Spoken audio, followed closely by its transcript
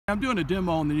I'm doing a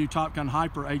demo on the new Topcon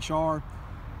Hyper HR,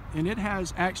 and it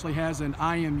actually has an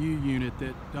IMU unit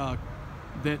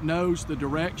that knows the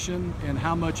direction and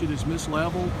how much it is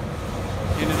misleveled,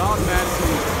 and it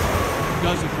automatically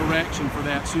does a correction for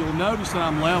that. So you'll notice that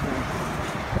I'm level,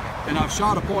 and I've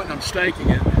shot a point and I'm staking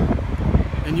it,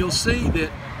 and you'll see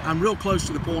that I'm real close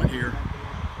to the point here.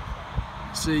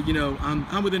 See, you know,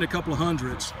 I'm within a couple of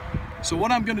hundredths. So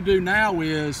what I'm going to do now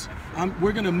is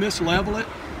we're going to mislevel it.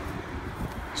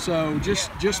 So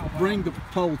just bring the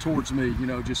pole towards me, you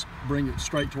know, just bring it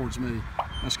straight towards me.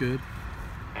 That's good.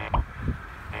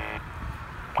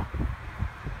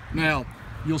 Now,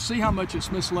 you'll see how much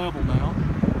it's misleveled now.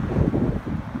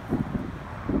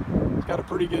 It's got a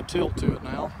pretty good tilt to it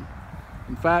now.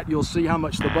 In fact, you'll see how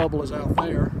much the bubble is out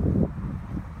there.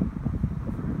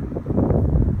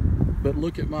 But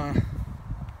look at my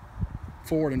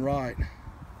forward and right.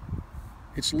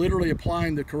 It's literally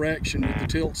applying the correction with the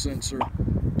tilt sensor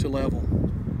to level.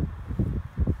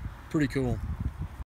 Pretty cool.